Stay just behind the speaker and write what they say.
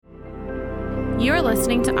You are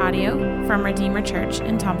listening to audio from Redeemer Church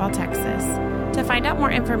in Tomball, Texas. To find out more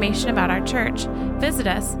information about our church, visit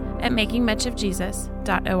us at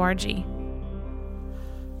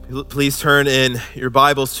makingmuchofjesus.org. Please turn in your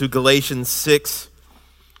Bibles to Galatians 6,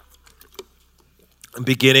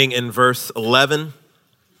 beginning in verse 11.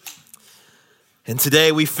 And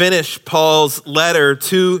today we finish Paul's letter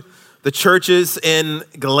to the churches in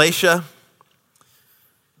Galatia.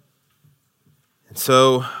 And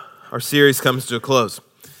so our series comes to a close.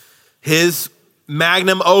 His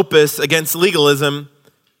magnum opus against legalism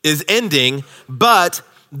is ending, but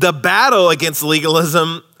the battle against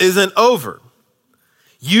legalism isn't over.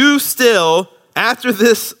 You still, after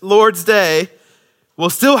this Lord's Day, will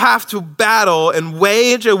still have to battle and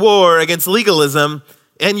wage a war against legalism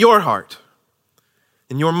in your heart,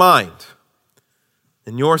 in your mind,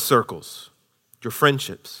 in your circles, your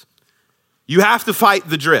friendships. You have to fight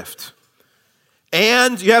the drift.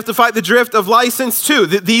 And you have to fight the drift of license too.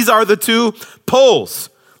 These are the two poles,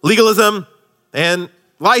 legalism and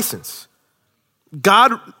license.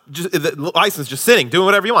 License, just sinning, doing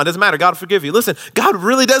whatever you want. It doesn't matter. God will forgive you. Listen, God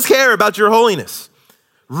really does care about your holiness,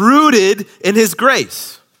 rooted in his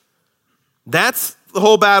grace. That's the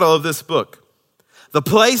whole battle of this book. The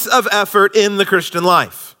place of effort in the Christian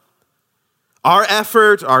life. Our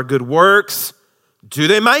effort, our good works, do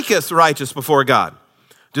they make us righteous before God?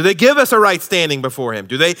 Do they give us a right standing before him?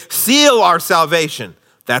 Do they seal our salvation?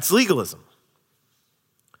 That's legalism.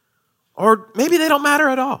 Or maybe they don't matter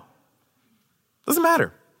at all. Doesn't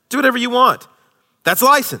matter. Do whatever you want. That's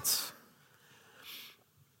license.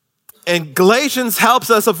 And Galatians helps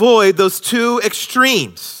us avoid those two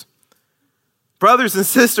extremes. Brothers and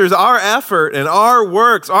sisters, our effort and our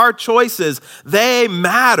works, our choices, they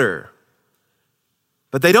matter.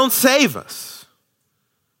 But they don't save us.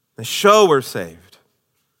 They show we're saved.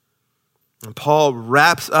 And Paul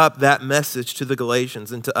wraps up that message to the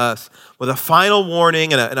Galatians and to us with a final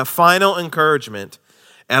warning and a final encouragement.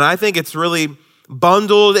 And I think it's really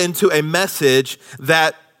bundled into a message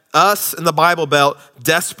that us in the Bible Belt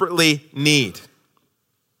desperately need.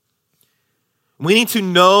 We need to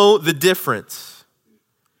know the difference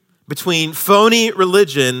between phony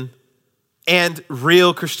religion and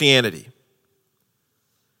real Christianity.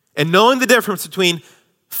 And knowing the difference between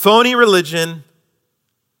phony religion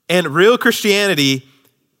and real Christianity,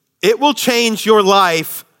 it will change your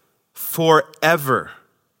life forever.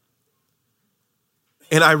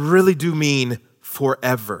 And I really do mean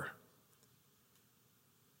forever.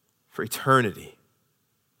 For eternity.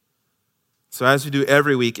 So as we do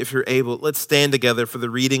every week, if you're able, let's stand together for the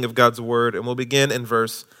reading of God's word, and we'll begin in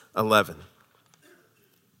verse 11.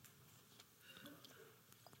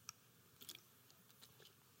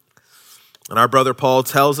 And our brother Paul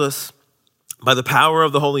tells us, by the power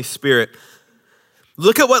of the Holy Spirit,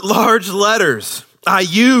 look at what large letters I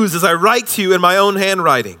use as I write to you in my own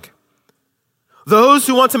handwriting. Those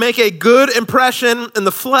who want to make a good impression in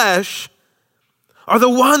the flesh are the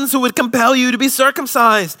ones who would compel you to be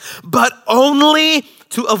circumcised, but only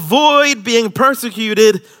to avoid being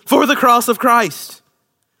persecuted for the cross of Christ.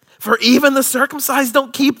 For even the circumcised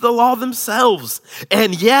don't keep the law themselves,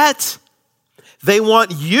 and yet they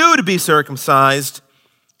want you to be circumcised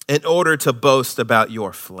in order to boast about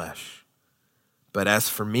your flesh. But as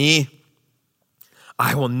for me,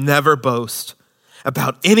 I will never boast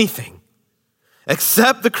about anything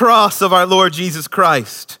except the cross of our Lord Jesus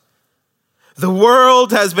Christ. The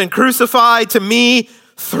world has been crucified to me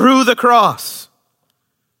through the cross,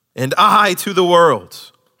 and I to the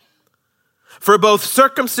world. For both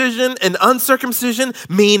circumcision and uncircumcision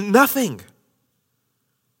mean nothing.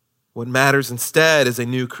 What matters instead is a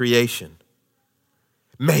new creation.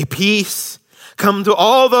 May peace come to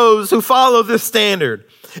all those who follow this standard,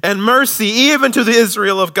 and mercy even to the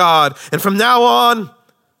Israel of God. And from now on,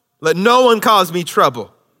 let no one cause me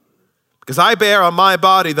trouble, because I bear on my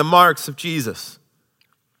body the marks of Jesus.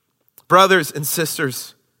 Brothers and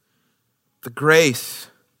sisters, the grace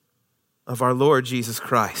of our Lord Jesus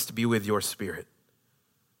Christ be with your spirit.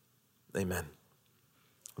 Amen.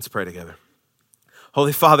 Let's pray together.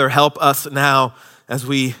 Holy Father, help us now as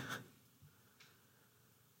we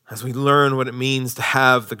learn what it means to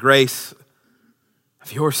have the grace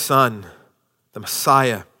of your Son, the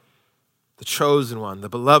Messiah, the chosen one, the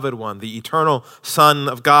beloved one, the eternal Son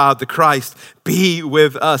of God, the Christ, be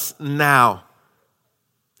with us now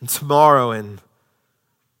and tomorrow, and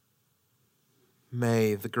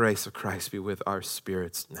may the grace of Christ be with our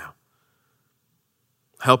spirits now.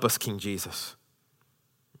 Help us, King Jesus.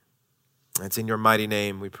 It's in your mighty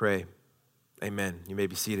name we pray. Amen. You may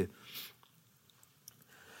be seated.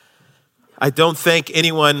 I don't think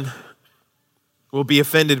anyone will be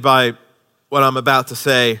offended by what I'm about to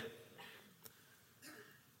say,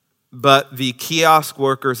 but the kiosk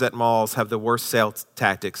workers at malls have the worst sales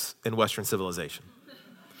tactics in Western civilization.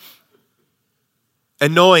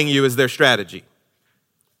 Annoying you is their strategy.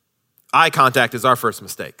 Eye contact is our first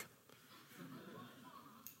mistake.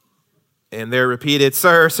 And they're repeated,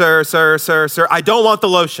 sir, sir, sir, sir, sir. I don't want the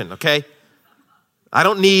lotion, okay? I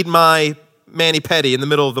don't need my mani-pedi in the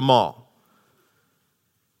middle of the mall.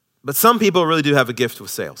 But some people really do have a gift with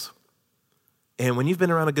sales. And when you've been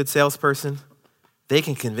around a good salesperson, they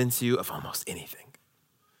can convince you of almost anything.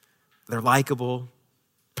 They're likable,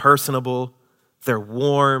 personable, they're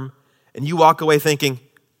warm, and you walk away thinking,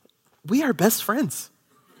 we are best friends.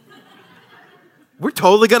 We're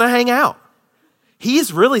totally gonna hang out.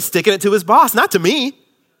 He's really sticking it to his boss, not to me,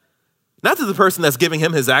 not to the person that's giving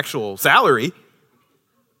him his actual salary.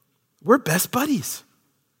 We're best buddies.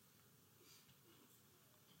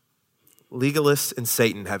 Legalists and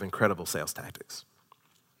Satan have incredible sales tactics.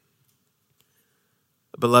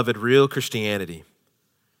 Beloved, real Christianity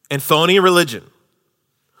and phony religion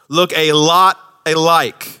look a lot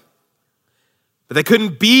alike, but they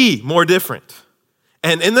couldn't be more different.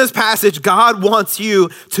 And in this passage, God wants you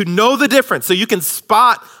to know the difference so you can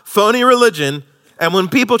spot phony religion, and when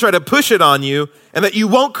people try to push it on you, and that you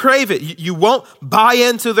won't crave it, you won't buy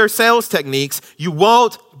into their sales techniques, you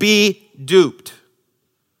won't be duped.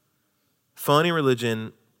 Phony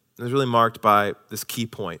religion is really marked by this key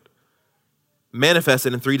point,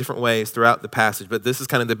 manifested in three different ways throughout the passage, but this is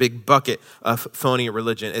kind of the big bucket of phony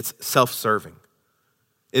religion. It's self-serving.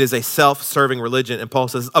 It is a self-serving religion, and Paul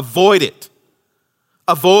says, avoid it.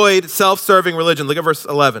 Avoid self-serving religion. Look at verse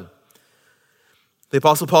 11. The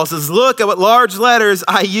Apostle Paul says, look at what large letters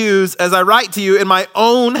I use as I write to you in my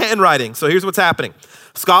own handwriting. So here's what's happening.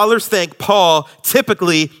 Scholars think Paul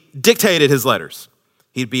typically dictated his letters.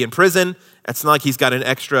 He'd be in prison. It's not like he's got an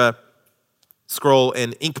extra scroll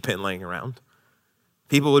and ink pen laying around.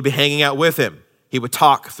 People would be hanging out with him. He would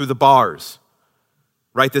talk through the bars.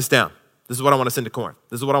 Write this down. This is what I want to send to Corinth.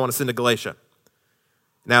 This is what I want to send to Galatia.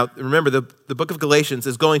 Now, remember, the book of Galatians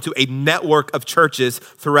is going to a network of churches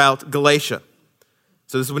throughout Galatia.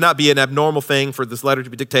 So this would not be an abnormal thing for this letter to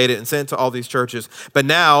be dictated and sent to all these churches. But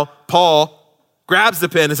now, Paul grabs the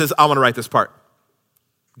pen and says, I want to write this part.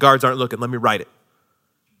 Guards aren't looking. Let me write it.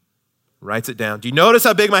 Writes it down. Do you notice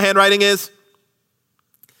how big my handwriting is?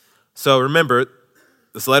 So remember,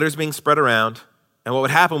 this letter is being spread around. And what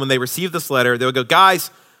would happen when they received this letter, they would go,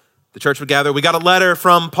 guys, the church would gather. We got a letter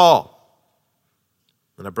from Paul.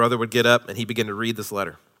 And a brother would get up and he'd begin to read this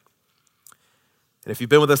letter. And if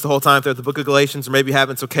you've been with us the whole time throughout the book of Galatians, or maybe you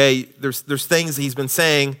haven't, it's okay. There's things he's been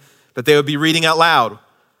saying that they would be reading out loud,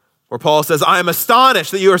 where Paul says, I am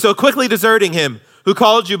astonished that you are so quickly deserting him who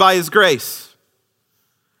called you by his grace.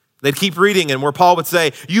 They'd keep reading, and where Paul would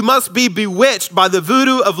say, you must be bewitched by the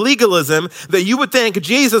voodoo of legalism that you would think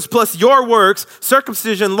Jesus plus your works,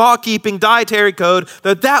 circumcision, law-keeping, dietary code,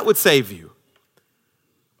 that would save you.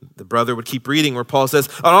 The brother would keep reading where Paul says,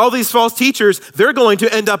 all these false teachers, they're going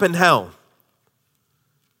to end up in hell.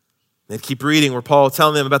 They'd keep reading where Paul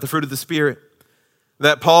telling them about the fruit of the Spirit,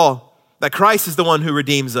 that Christ is the one who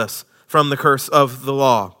redeems us from the curse of the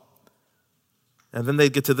law. And then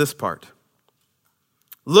they'd get to this part.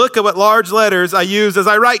 Look at what large letters I use as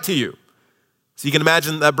I write to you. So you can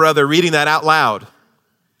imagine that brother reading that out loud.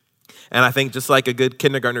 And I think just like a good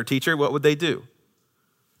kindergartner teacher, what would they do?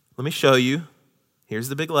 Let me show you. Here's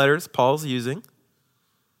the big letters Paul's using.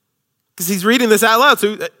 Because he's reading this out loud.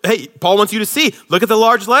 So, hey, Paul wants you to see. Look at the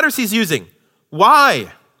large letters he's using.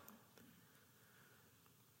 Why?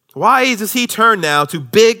 Why does he turn now to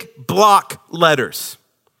big block letters?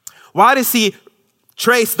 Why does he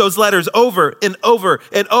trace those letters over and over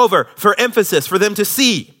and over for emphasis, for them to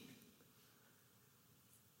see?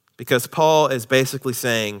 Because Paul is basically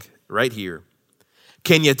saying right here,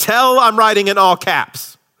 can you tell I'm writing in all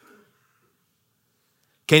caps?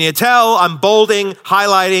 Can you tell I'm bolding,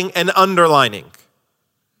 highlighting, and underlining?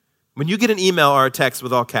 When you get an email or a text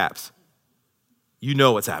with all caps, you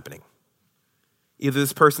know what's happening. Either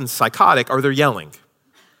this person's psychotic or they're yelling.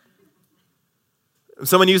 If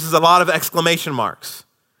someone uses a lot of exclamation marks,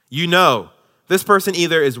 you know this person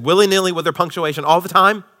either is willy-nilly with their punctuation all the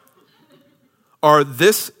time, or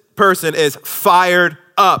this person is fired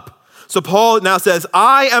up. So Paul now says,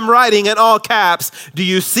 I am writing in all caps. Do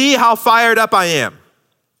you see how fired up I am?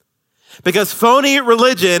 Because phony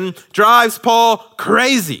religion drives Paul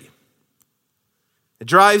crazy. It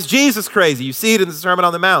drives Jesus crazy. You see it in the Sermon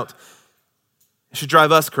on the Mount. It should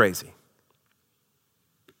drive us crazy.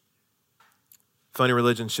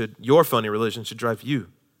 Your phony religion should drive you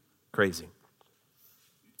crazy.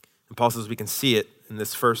 And Paul says we can see it in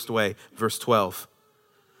this first way, verse 12.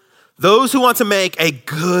 Those who want to make a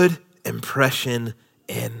good impression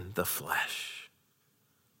in the flesh.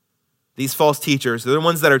 These false teachers, they're the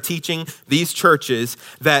ones that are teaching these churches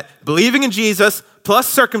that believing in Jesus plus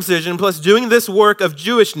circumcision plus doing this work of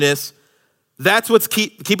Jewishness, that's what's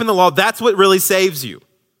keeping the law. That's what really saves you.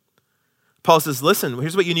 Paul says, listen,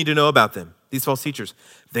 here's what you need to know about them. These false teachers,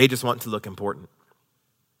 they just want to look important.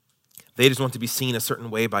 They just want to be seen a certain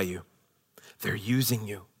way by you. They're using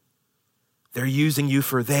you. They're using you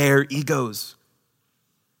for their egos.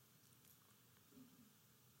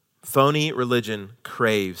 Phony religion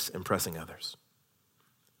craves impressing others.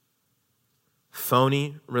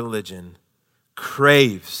 Phony religion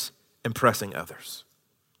craves impressing others.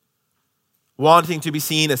 Wanting to be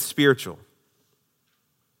seen as spiritual.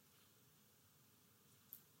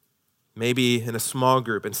 Maybe in a small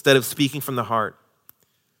group, instead of speaking from the heart.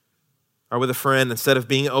 Or with a friend, instead of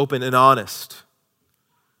being open and honest.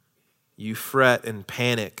 You fret and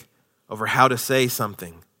panic over how to say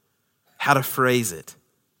something, how to phrase it,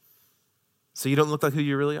 so you don't look like who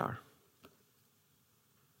you really are.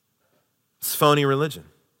 It's phony religion.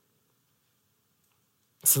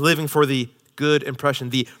 It's living for the good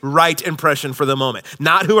impression, the right impression for the moment.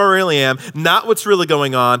 Not who I really am, not what's really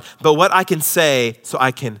going on, but what I can say so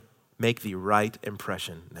I can make the right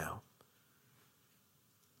impression now.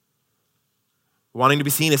 Wanting to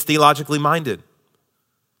be seen as theologically minded.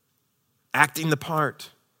 Acting the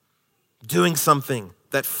part, doing something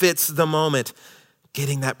that fits the moment,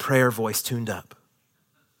 getting that prayer voice tuned up.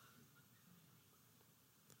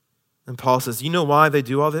 And Paul says, you know why they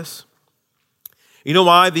do all this? You know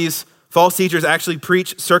why these false teachers actually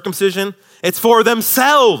preach circumcision? It's for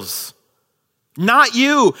themselves, not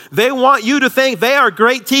you. They want you to think they are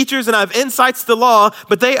great teachers and have insights to the law,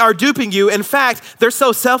 but they are duping you. In fact, they're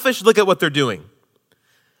so selfish, look at what they're doing.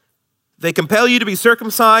 They compel you to be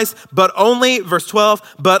circumcised, but only, verse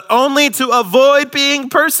 12, but only to avoid being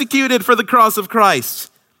persecuted for the cross of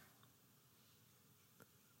Christ.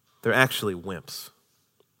 They're actually wimps,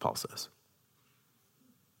 Paul says.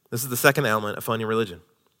 This is the second element of phony religion.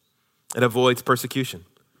 It avoids persecution.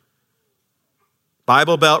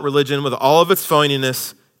 Bible Belt religion, with all of its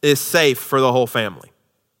phoniness, is safe for the whole family.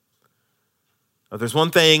 If there's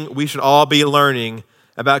one thing we should all be learning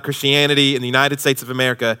about Christianity in the United States of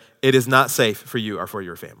America, it is not safe for you or for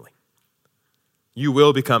your family. You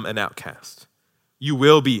will become an outcast. You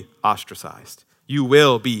will be ostracized. You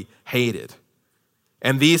will be hated.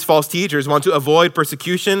 And these false teachers want to avoid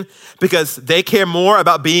persecution because they care more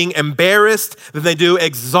about being embarrassed than they do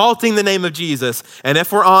exalting the name of Jesus. And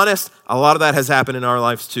if we're honest, a lot of that has happened in our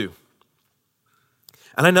lives too.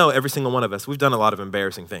 And I know every single one of us, we've done a lot of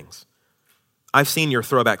embarrassing things. I've seen your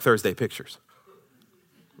Throwback Thursday pictures.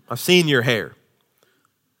 I've seen your hair,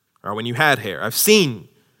 or when you had hair. I've seen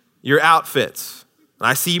your outfits, and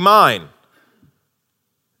I see mine.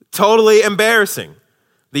 Totally embarrassing.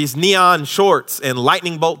 These neon shorts and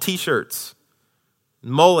lightning bolt t-shirts,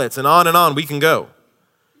 mullets, and on we can go.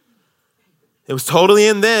 It was totally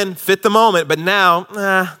in then, fit the moment, but now,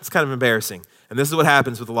 it's kind of embarrassing. And this is what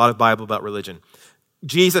happens with a lot of Bible Belt religion.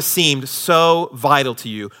 Jesus seemed so vital to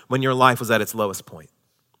you when your life was at its lowest point.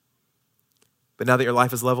 But now that your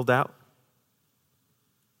life is leveled out,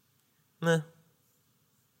 it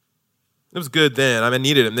was good then. I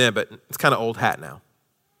needed him then, but it's kind of old hat now.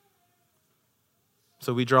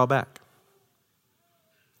 So we draw back.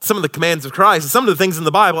 Some of the commands of Christ, some of the things in the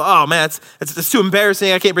Bible, oh man, it's too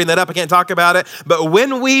embarrassing. I can't bring that up. I can't talk about it. But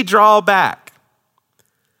when we draw back,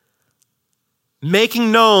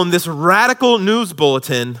 making known this radical news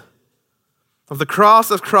bulletin of the cross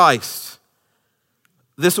of Christ,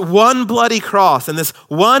 this one bloody cross and this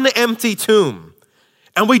one empty tomb,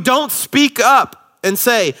 and we don't speak up and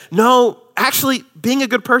say, no, actually, being a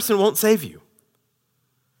good person won't save you.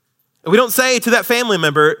 And we don't say to that family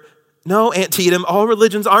member, no, Aunt Tatum, all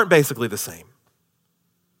religions aren't basically the same.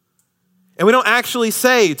 And we don't actually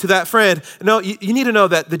say to that friend, no, you need to know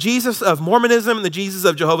that the Jesus of Mormonism and the Jesus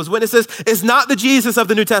of Jehovah's Witnesses is not the Jesus of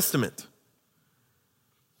the New Testament.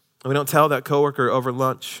 And we don't tell that coworker over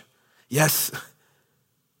lunch, yes,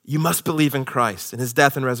 you must believe in Christ and his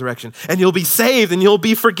death and resurrection, and you'll be saved and you'll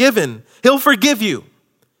be forgiven. He'll forgive you.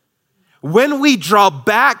 When we draw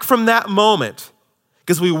back from that moment,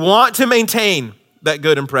 because we want to maintain that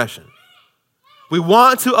good impression, we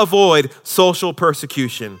want to avoid social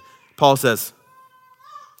persecution, Paul says,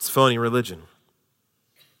 it's phony religion.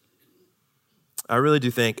 I really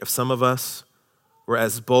do think if some of us were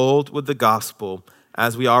as bold with the gospel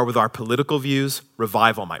as we are with our political views,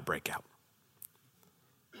 revival might break out.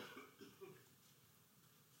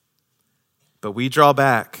 But we draw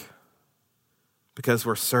back because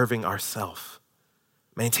we're serving ourselves,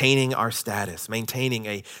 maintaining our status, maintaining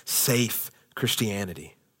a safe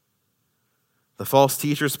Christianity. The false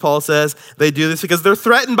teachers, Paul says, they do this because they're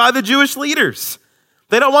threatened by the Jewish leaders.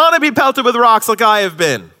 They don't want to be pelted with rocks like I have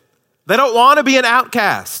been. They don't want to be an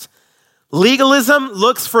outcast. Legalism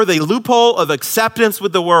looks for the loophole of acceptance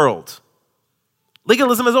with the world.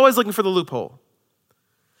 Legalism is always looking for the loophole.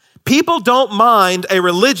 People don't mind a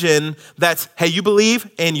religion that's, hey, you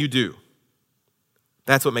believe and you do.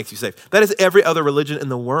 That's what makes you safe. That is every other religion in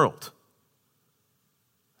the world.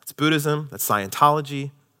 That's Buddhism, that's Scientology,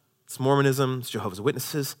 it's Mormonism, it's Jehovah's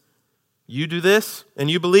Witnesses. You do this and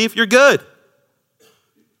you believe, you're good.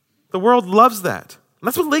 The world loves that. And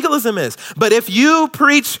that's what legalism is. But if you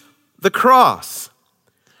preach the cross,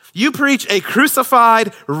 you preach a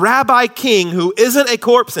crucified rabbi king who isn't a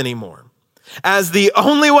corpse anymore as the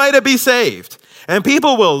only way to be saved, and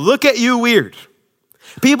people will look at you weird.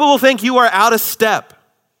 People will think you are out of step.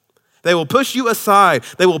 They will push you aside.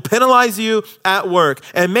 They will penalize you at work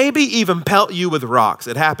and maybe even pelt you with rocks.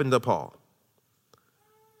 It happened to Paul.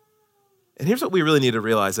 And here's what we really need to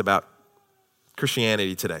realize about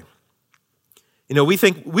Christianity today. You know,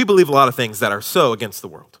 we believe a lot of things that are so against the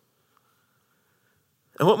world.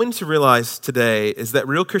 And what we need to realize today is that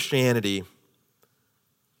real Christianity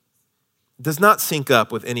does not sync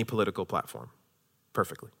up with any political platform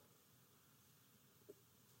perfectly.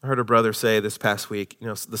 I heard a brother say this past week, you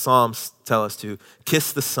know, the Psalms tell us to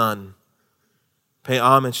kiss the Son, pay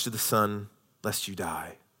homage to the Son, lest you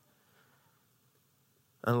die.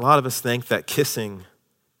 And a lot of us think that kissing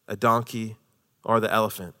a donkey or the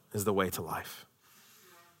elephant is the way to life.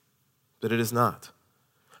 But it is not.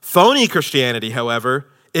 Phony Christianity, however,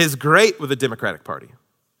 is great with the Democratic Party.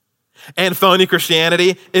 And phony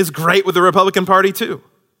Christianity is great with the Republican Party too.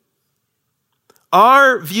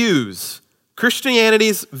 Our views,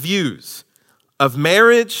 Christianity's views of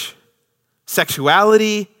marriage,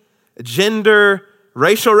 sexuality, gender,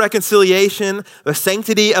 racial reconciliation, the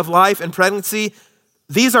sanctity of life and pregnancy,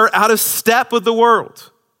 these are out of step with the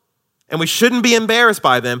world. And we shouldn't be embarrassed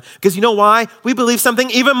by them because you know why? We believe something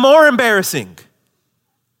even more embarrassing.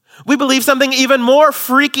 We believe something even more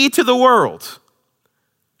freaky to the world.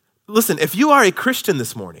 Listen, if you are a Christian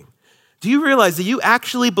this morning, do you realize that you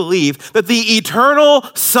actually believe that the eternal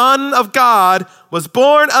Son of God was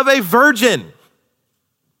born of a virgin?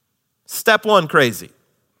 Step one, crazy.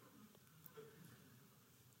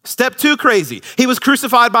 Step two, crazy. He was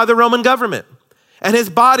crucified by the Roman government and his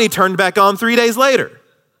body turned back on 3 days later.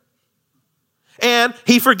 And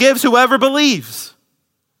he forgives whoever believes.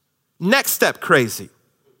 Next step, crazy.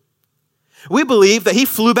 We believe that he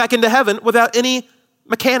flew back into heaven without any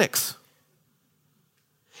mechanics.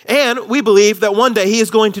 And we believe that one day he is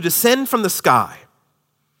going to descend from the sky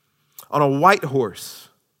on a white horse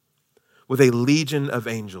with a legion of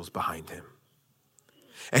angels behind him.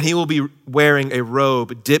 And he will be wearing a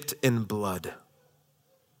robe dipped in blood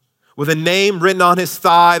with a name written on his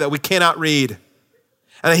thigh that we cannot read.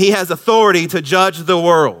 And he has authority to judge the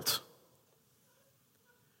world.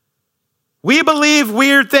 We believe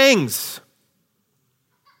weird things.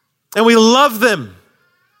 And we love them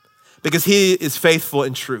because he is faithful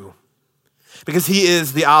and true. Because he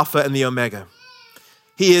is the Alpha and the Omega.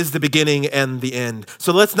 He is the beginning and the end.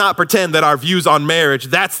 So let's not pretend that our views on marriage,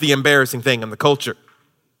 that's the embarrassing thing in the culture.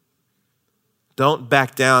 Don't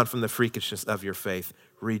back down from the freakishness of your faith.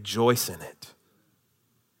 Rejoice in it.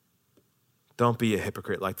 Don't be a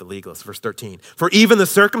hypocrite like the legalists. Verse 13. For even the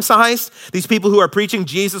circumcised, these people who are preaching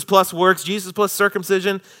Jesus plus works, Jesus plus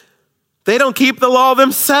circumcision, they don't keep the law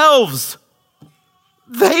themselves.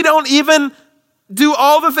 They don't even do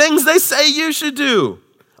all the things they say you should do.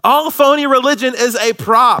 All phony religion is a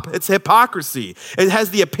prop. It's hypocrisy. It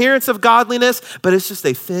has the appearance of godliness, but it's just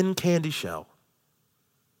a thin candy shell.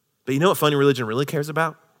 But you know what phony religion really cares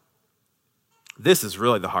about? This is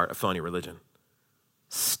really the heart of phony religion.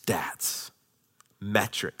 Stats.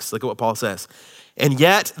 Metrics. Look at what Paul says. And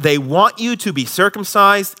yet they want you to be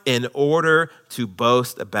circumcised in order to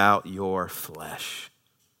boast about your flesh.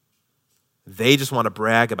 They just want to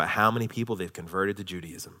brag about how many people they've converted to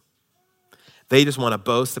Judaism. They just want to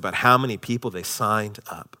boast about how many people they signed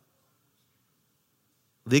up.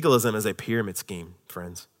 Legalism is a pyramid scheme,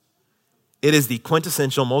 friends. It is the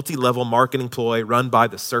quintessential multi-level marketing ploy run by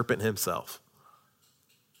the serpent himself.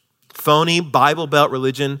 Phony Bible Belt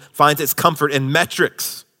religion finds its comfort in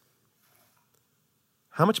metrics.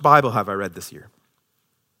 How much Bible have I read this year?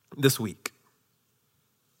 This week?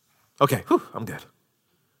 Okay, I'm good.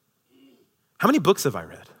 How many books have I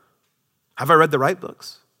read? Have I read the right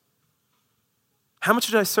books? How much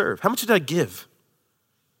did I serve? How much did I give?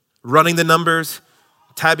 Running the numbers,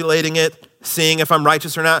 tabulating it, seeing if I'm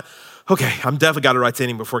righteous or not. Okay, I'm definitely got a right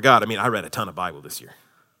standing before God. I mean, I read a ton of Bible this year.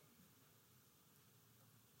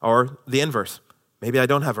 Or the inverse. Maybe I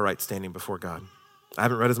don't have a right standing before God. I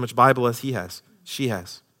haven't read as much Bible as he has, she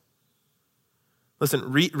has.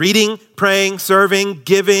 Listen, reading, praying, serving,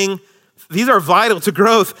 giving, these are vital to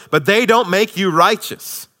growth, but they don't make you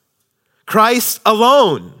righteous. Christ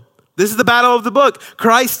alone. This is the battle of the book.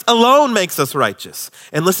 Christ alone makes us righteous.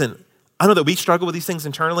 And listen, I know that we struggle with these things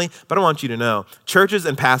internally, but I want you to know, churches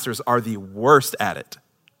and pastors are the worst at it.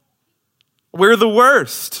 We're the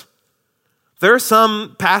worst. There are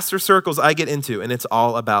some pastor circles I get into, and it's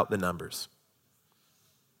all about the numbers.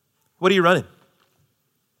 What are you running?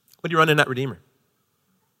 What are you running at Redeemer?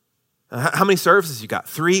 How many services you got?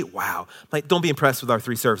 3? Wow. Like, don't be impressed with our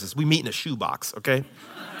 3 services. We meet in a shoebox, okay?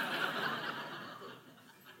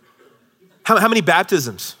 How many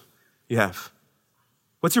baptisms you have?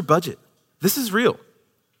 What's your budget? This is real.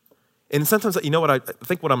 And sometimes, you know what I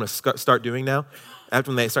think what I'm going to start doing now? After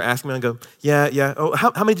when they start asking me, I go, yeah. Oh,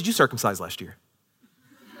 how many did you circumcise last year?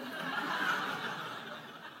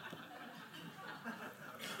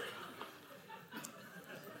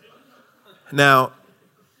 Now,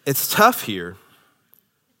 it's tough here.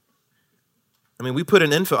 I mean, we put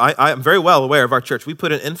an I'm very well aware of our church. We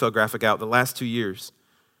put an infographic out the last 2 years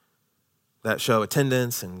that show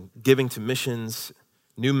attendance and giving to missions,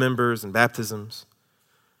 new members and baptisms.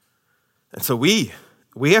 And so we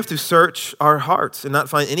have to search our hearts and not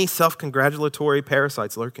find any self-congratulatory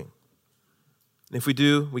parasites lurking. And if we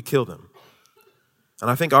do, we kill them. And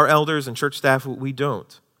I think our elders and church staff, we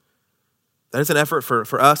don't. That is an effort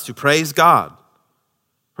for us to praise God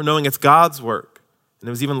for knowing it's God's work. And it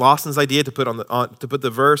was even Lawson's idea to put to put the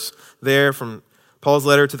verse there from Paul's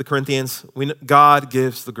letter to the Corinthians. God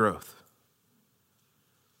gives the growth.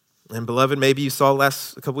 And beloved, maybe you saw a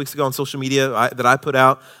couple weeks ago on social media that I put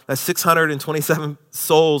out that 627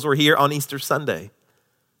 souls were here on Easter Sunday.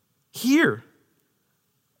 Here.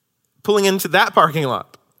 Pulling into that parking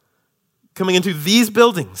lot. Coming into these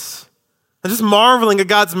buildings. And just marveling at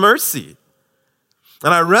God's mercy.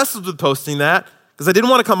 And I wrestled with posting that because I didn't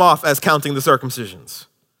want to come off as counting the circumcisions.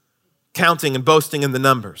 Counting and boasting in the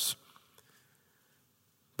numbers.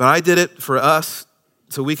 But I did it for us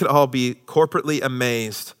so we could all be corporately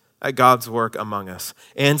amazed at God's work among us,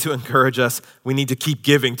 and to encourage us, we need to keep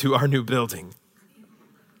giving to our new building.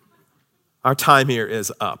 Our time here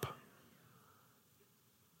is up.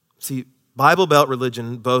 See, Bible Belt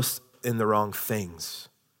religion boasts in the wrong things.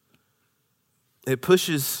 It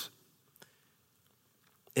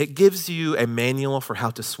gives you a manual for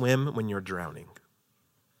how to swim when you're drowning.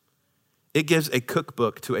 It gives a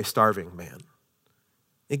cookbook to a starving man.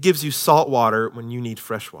 It gives you salt water when you need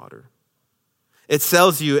fresh water. It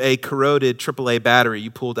sells you a corroded AAA battery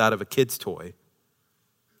you pulled out of a kid's toy,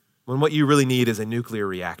 when what you really need is a nuclear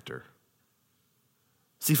reactor.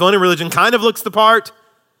 See, phony religion kind of looks the part,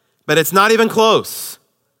 but it's not even close.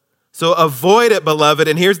 So avoid it, beloved,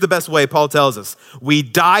 and here's the best way Paul tells us. We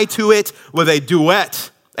die to it with a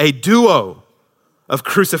duo of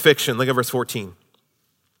crucifixion. Look at verse 14.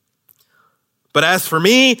 But as for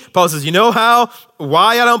me, Paul says, you know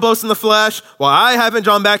why I don't boast in the flesh, why I haven't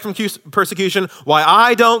drawn back from persecution, why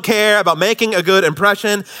I don't care about making a good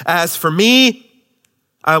impression. As for me,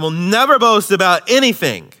 I will never boast about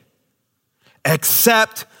anything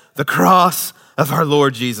except the cross of our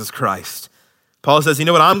Lord Jesus Christ. Paul says, you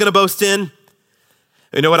know what I'm going to boast in?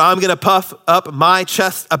 You know what I'm going to puff up my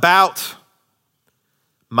chest about?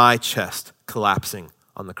 My chest collapsing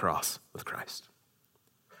on the cross with Christ.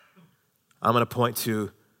 I'm going to point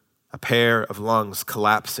to a pair of lungs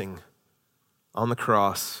collapsing on the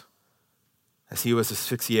cross as he was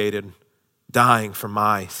asphyxiated, dying for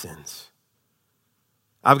my sins.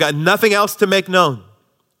 I've got nothing else to make known.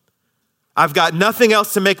 I've got nothing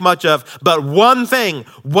else to make much of, but one thing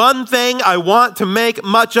I want to make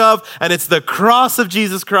much of, and it's the cross of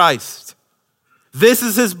Jesus Christ. This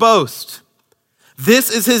is his boast. This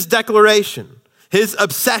is his declaration, his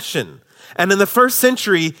obsession. And in the first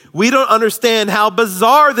century, we don't understand how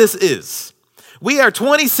bizarre this is. We are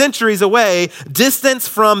 20 centuries away, distanced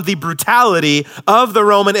from the brutality of the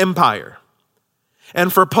Roman Empire.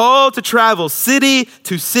 And for Paul to travel city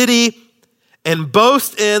to city and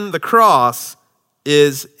boast in the cross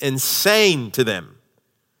is insane to them.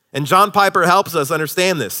 And John Piper helps us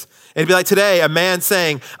understand this. It'd be like today, a man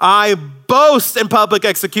saying, I boast in public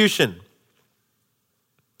execution.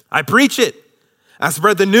 I preach it. I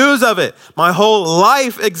spread the news of it. My whole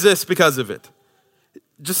life exists because of it.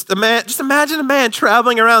 Just imagine a man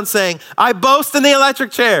traveling around saying, I boast in the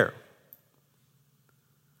electric chair.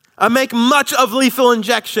 I make much of lethal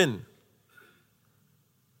injection.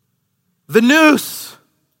 The noose.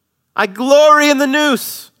 I glory in the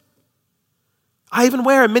noose. I even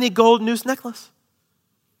wear a mini gold noose necklace.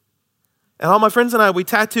 And all my friends and I, we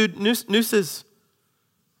tattooed nooses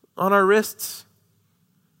on our wrists.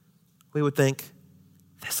 We would think,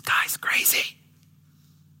 this guy's crazy.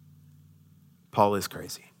 Paul is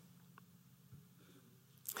crazy.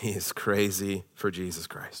 He is crazy for Jesus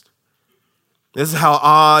Christ. This is how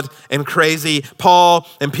odd and crazy Paul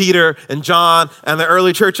and Peter and John and the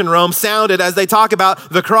early church in Rome sounded as they talk about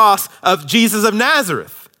the cross of Jesus of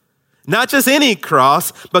Nazareth. Not just any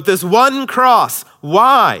cross, but this one cross.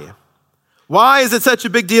 Why? Why is it such a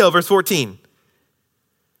big deal? Verse 14.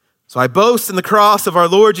 So I boast in the cross of our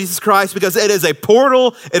Lord Jesus Christ because it is a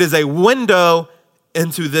portal, it is a window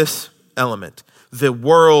into this element. The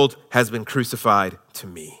world has been crucified to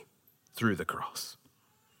me through the cross.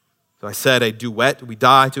 So I said a duet, we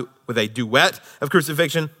die with a duet of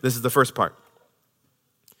crucifixion. This is the first part.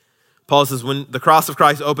 Paul says when the cross of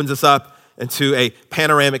Christ opens us up into a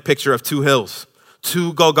panoramic picture of two hills,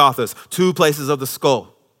 two Golgothas, two places of the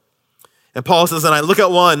skull. And Paul says, and I look at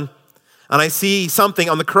one and I see something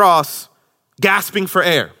on the cross gasping for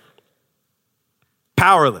air,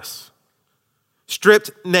 powerless, stripped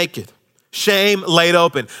naked, shame laid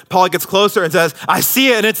open. Paul gets closer and says, I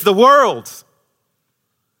see it and it's the world.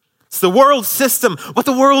 It's the world system, what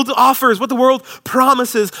the world offers, what the world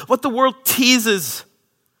promises, what the world teases.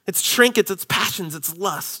 Its trinkets, its passions, its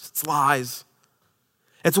lust, its lies.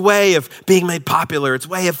 Its way of being made popular, its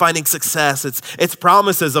way of finding success, its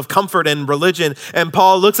promises of comfort and religion. And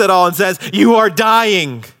Paul looks at all and says, you are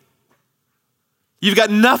dying. You've got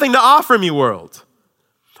nothing to offer me, world.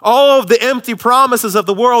 All of the empty promises of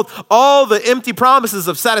the world, all the empty promises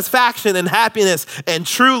of satisfaction and happiness and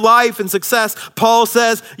true life and success, Paul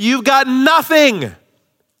says, you've got nothing.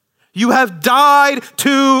 You have died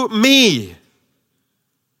to me.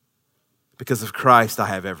 Because of Christ, I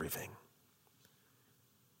have everything.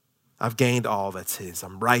 I've gained all that's his.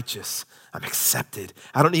 I'm righteous. I'm accepted.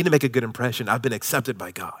 I don't need to make a good impression. I've been accepted by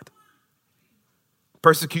God.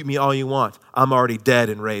 Persecute me all you want. I'm already dead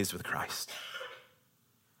and raised with Christ.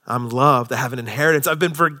 I'm loved. I have an inheritance. I've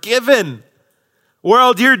been forgiven.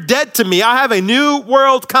 World, you're dead to me. I have a new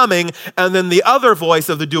world coming. And then the other voice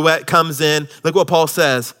of the duet comes in. Look what Paul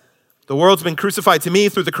says. The world's been crucified to me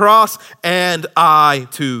through the cross, and I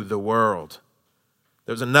to the world.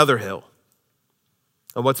 There's another hill.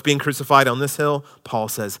 And what's being crucified on this hill? Paul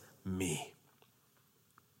says, me.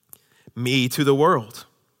 Me to the world.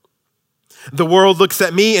 The world looks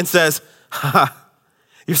at me and says,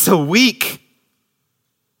 you're so weak.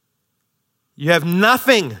 You have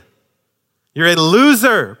nothing. You're a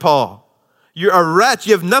loser, Paul. You're a wretch.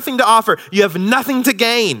 You have nothing to offer. You have nothing to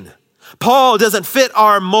gain. Paul doesn't fit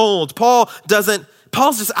our mold. Paul's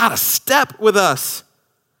just out of step with us.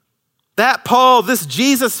 That Paul, this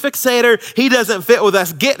Jesus fixator, he doesn't fit with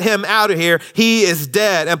us. Get him out of here. He is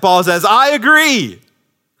dead. And Paul says, I agree.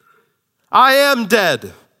 I am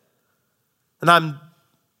dead. And I'm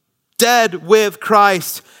dead with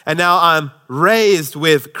Christ. And now I'm raised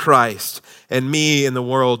with Christ. And me and the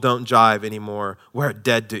world don't jive anymore. We're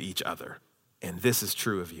dead to each other. And this is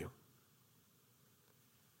true of you.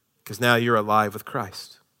 Because now you're alive with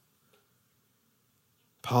Christ.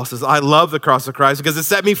 Paul says, I love the cross of Christ because it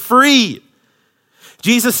set me free.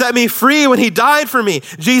 Jesus set me free when he died for me.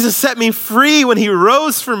 Jesus set me free when he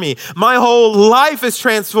rose for me. My whole life is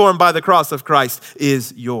transformed by the cross of Christ.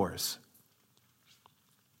 Is yours?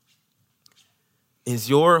 Is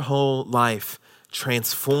your whole life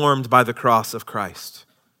transformed by the cross of Christ?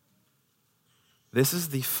 This is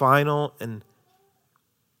the final and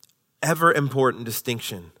ever important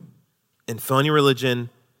distinction in phony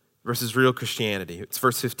religion versus real Christianity. It's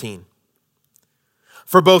verse 15.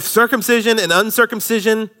 For both circumcision and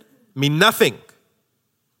uncircumcision mean nothing.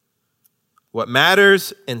 What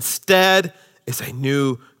matters instead is a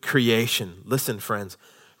new creation. Listen, friends,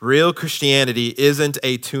 real Christianity isn't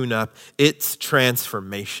a tune-up, it's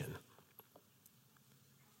transformation.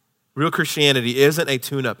 Real Christianity isn't a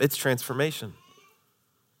tune-up, it's transformation.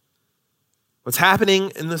 What's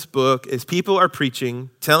happening in this book is people are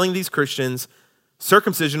preaching, telling these Christians,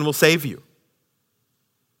 circumcision will save you.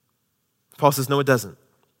 Paul says, no, it doesn't.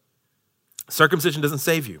 Circumcision doesn't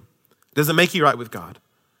save you. It doesn't make you right with God.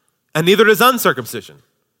 And neither does uncircumcision,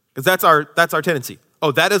 because that's our tendency.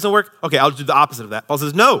 Oh, that doesn't work? Okay, I'll do the opposite of that. Paul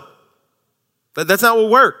says, no, that's not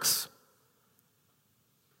what works.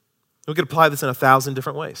 We could apply this in 1,000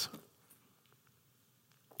 different ways.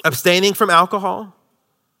 Abstaining from alcohol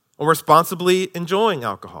or responsibly enjoying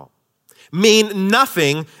alcohol mean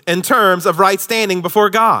nothing in terms of right standing before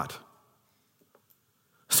God.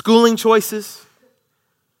 Schooling choices,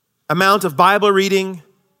 amount of Bible reading,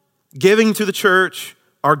 giving to the church,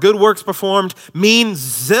 our good works performed mean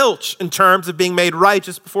zilch in terms of being made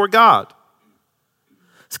righteous before God.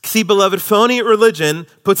 See, beloved, phony religion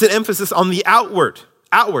puts an emphasis on the outward.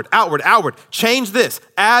 Change this,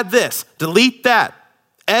 add this, delete that,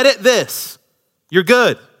 edit this. You're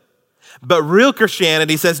good. But real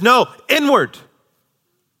Christianity says, no, inward.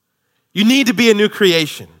 You need to be a new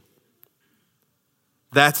creation.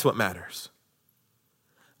 That's what matters.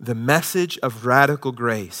 The message of radical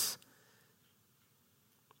grace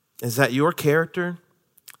is that your character,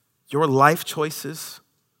 your life choices,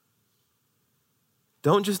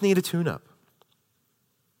 don't just need a tune-up.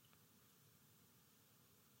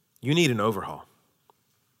 You need an overhaul.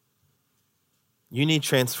 You need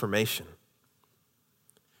transformation.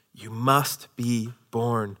 You must be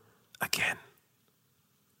born again.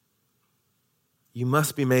 You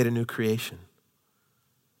must be made a new creation.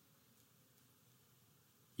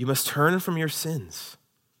 You must turn from your sins.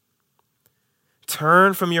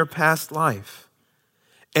 Turn from your past life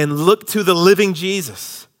and look to the living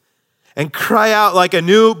Jesus and cry out like a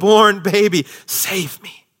newborn baby, save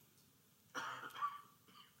me.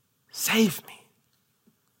 Save me.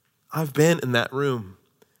 I've been in that room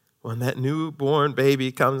when that newborn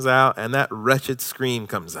baby comes out and that wretched scream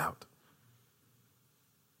comes out.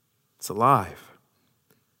 It's alive.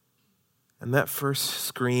 And that first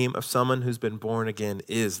scream of someone who's been born again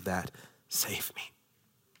is that, save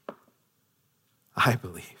me. I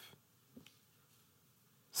believe.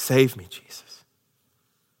 Save me, Jesus.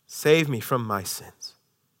 Save me from my sins.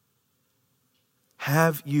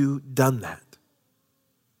 Have you done that?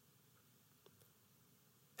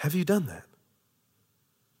 Have you done that?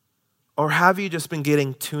 Or have you just been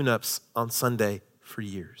getting tune-ups on Sunday for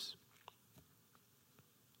years?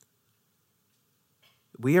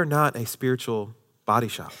 We are not a spiritual body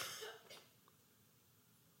shop.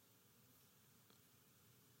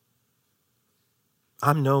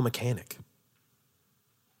 I'm no mechanic.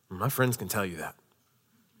 My friends can tell you that.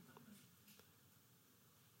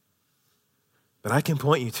 But I can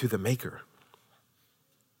point you to the maker.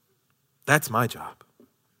 That's my job.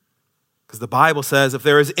 Because the Bible says if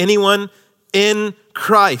there is anyone in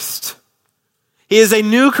Christ, he is a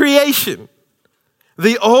new creation.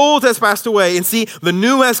 The old has passed away, and see, the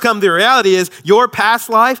new has come. The reality is your past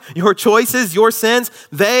life, your choices, your sins,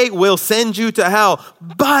 they will send you to hell.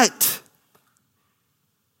 But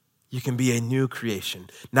you can be a new creation,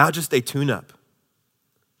 not just a tune-up.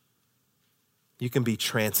 You can be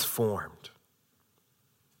transformed.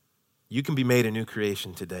 You can be made a new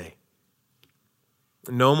creation today.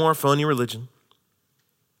 No more phony religion.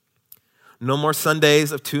 No more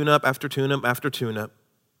Sundays of tune-up after tune-up after tune-up.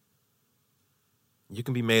 You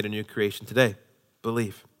can be made a new creation today.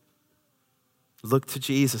 Believe. Look to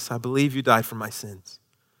Jesus. I believe you died for my sins.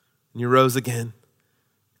 And you rose again.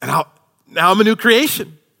 And now I'm a new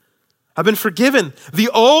creation. I've been forgiven. The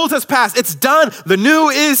old has passed. It's done. The new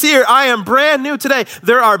is here. I am brand new today.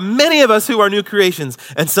 There are many of us who are new creations.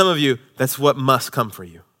 And some of you, that's what must come for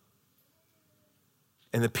you.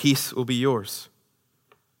 And the peace will be yours.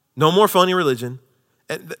 No more phony religion.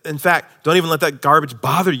 In fact, don't even let that garbage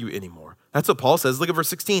bother you anymore. That's what Paul says. Look at verse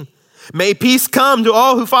 16. May peace come to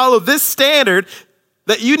all who follow this standard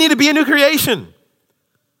that you need to be a new creation.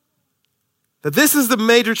 That this is the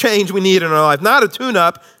major change we need in our life. Not a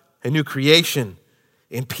tune-up, a new creation.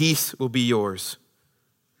 And peace will be yours.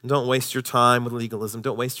 And don't waste your time with legalism.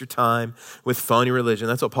 Don't waste your time with phony religion.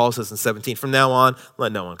 That's what Paul says in 17. From now on,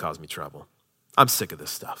 let no one cause me trouble. I'm sick of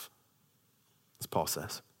this stuff. As Paul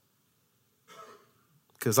says.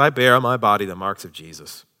 Because I bear on my body the marks of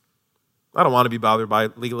Jesus. I don't want to be bothered by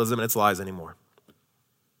legalism and its lies anymore.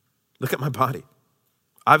 Look at my body.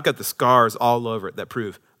 I've got the scars all over it that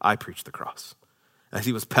prove I preached the cross. As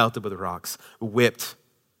he was pelted with rocks, whipped,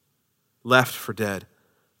 left for dead.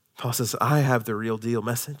 Paul says, I have the real deal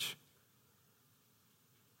message.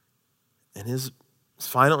 And his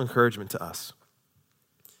final encouragement to us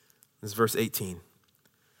is verse 18.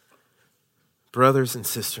 Brothers and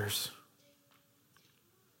sisters,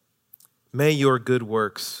 may your good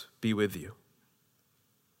works be with you.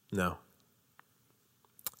 No.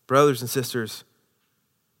 Brothers and sisters,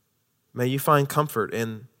 may you find comfort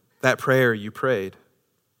in that prayer you prayed.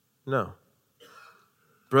 No.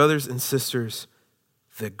 Brothers and sisters,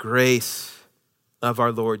 the grace of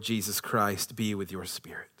our Lord Jesus Christ be with your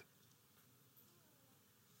spirit.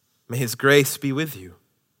 May his grace be with you.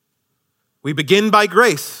 We begin by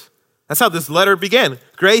grace. That's how this letter began.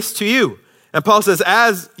 Grace to you. And Paul says,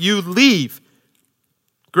 as you leave,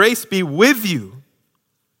 grace be with you.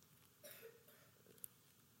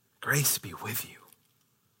 Grace be with you.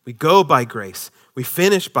 We go by grace. We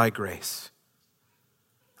finish by grace.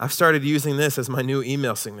 I've started using this as my new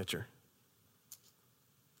email signature.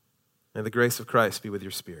 May the grace of Christ be with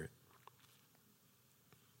your spirit.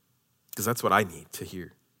 Because that's what I need to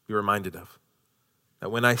hear, be reminded of.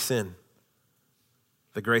 That when I sin,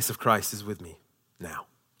 the grace of Christ is with me now.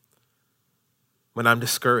 When I'm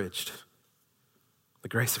discouraged, the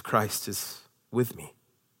grace of Christ is with me.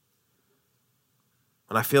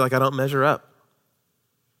 When I feel like I don't measure up.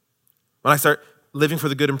 When I start living for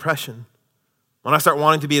the good impression. When I start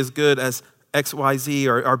wanting to be as good as XYZ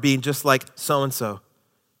or being just like so-and-so.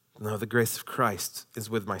 No, the grace of Christ is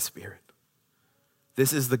with my spirit.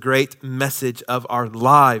 This is the great message of our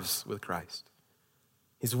lives with Christ.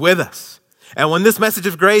 He's with us. And when this message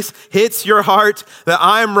of grace hits your heart that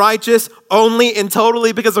I am righteous only and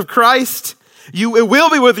totally because of Christ, it will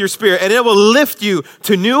be with your spirit and it will lift you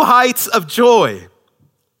to new heights of joy.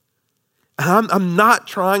 And I'm not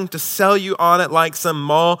trying to sell you on it like some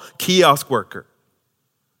mall kiosk worker.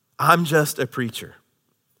 I'm just a preacher.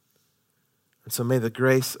 And so may the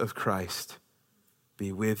grace of Christ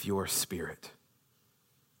be with your spirit.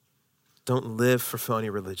 Don't live for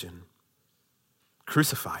phony religion.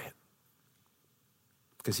 Crucify it.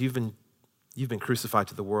 Because you've been crucified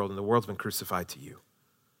to the world and the world's been crucified to you.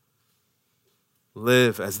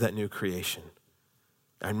 Live as that new creation.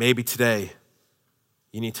 And maybe today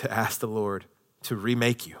you need to ask the Lord to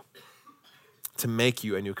remake you, to make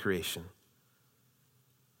you a new creation.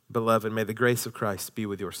 Beloved, may the grace of Christ be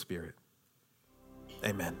with your spirit.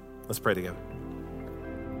 Amen. Let's pray together.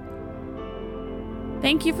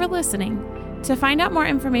 Thank you for listening. To find out more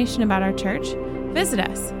information about our church, visit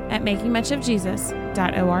us at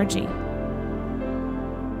makingmuchofjesus.org.